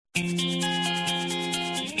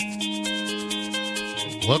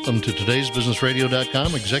Welcome to today's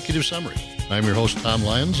BusinessRadio.com Executive Summary. I'm your host, Tom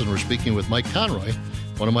Lyons, and we're speaking with Mike Conroy,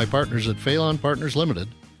 one of my partners at Phelan Partners Limited,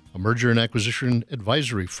 a merger and acquisition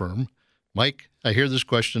advisory firm. Mike, I hear this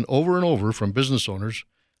question over and over from business owners.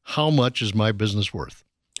 How much is my business worth?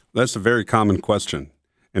 That's a very common question,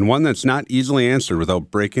 and one that's not easily answered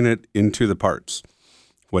without breaking it into the parts.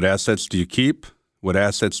 What assets do you keep? What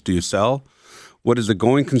assets do you sell? What is the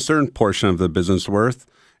going concern portion of the business worth?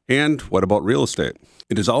 And what about real estate?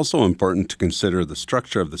 It is also important to consider the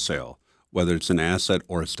structure of the sale, whether it's an asset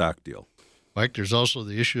or a stock deal. Mike, there's also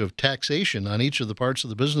the issue of taxation on each of the parts of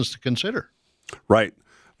the business to consider. Right.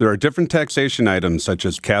 There are different taxation items such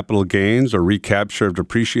as capital gains or recapture of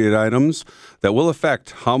depreciated items that will affect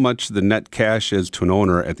how much the net cash is to an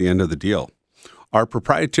owner at the end of the deal. Our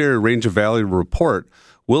proprietary range of value report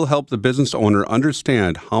will help the business owner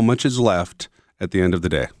understand how much is left at the end of the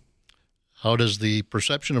day. How does the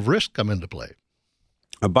perception of risk come into play?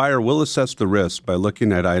 A buyer will assess the risk by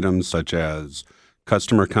looking at items such as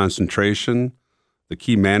customer concentration, the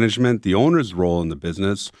key management, the owner's role in the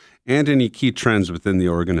business, and any key trends within the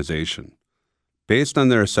organization. Based on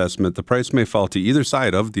their assessment, the price may fall to either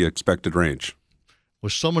side of the expected range.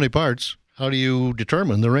 With so many parts, how do you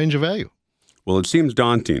determine the range of value? Well, it seems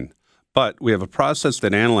daunting, but we have a process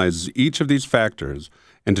that analyzes each of these factors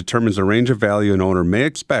and determines the range of value an owner may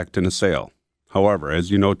expect in a sale. However,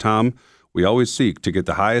 as you know, Tom, we always seek to get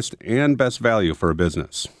the highest and best value for a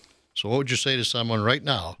business. So what would you say to someone right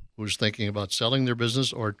now who's thinking about selling their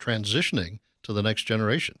business or transitioning to the next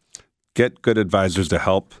generation? Get good advisors to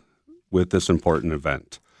help with this important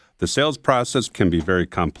event. The sales process can be very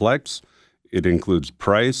complex. It includes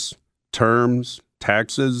price, terms,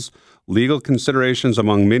 taxes, legal considerations,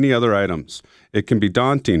 among many other items. It can be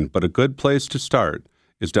daunting, but a good place to start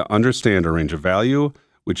is to understand a range of value,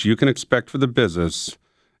 which you can expect for the business,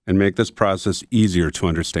 and make this process easier to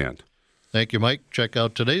understand. Thank you, Mike. Check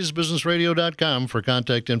out today'sbusinessradio.com for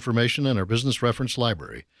contact information and our business reference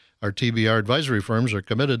library. Our TBR advisory firms are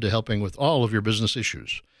committed to helping with all of your business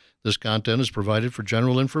issues. This content is provided for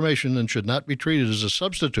general information and should not be treated as a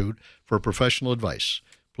substitute for professional advice.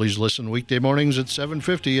 Please listen weekday mornings at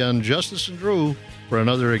 7:50 on Justice and Drew for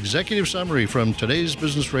another executive summary from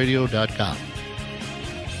today'sbusinessradio.com.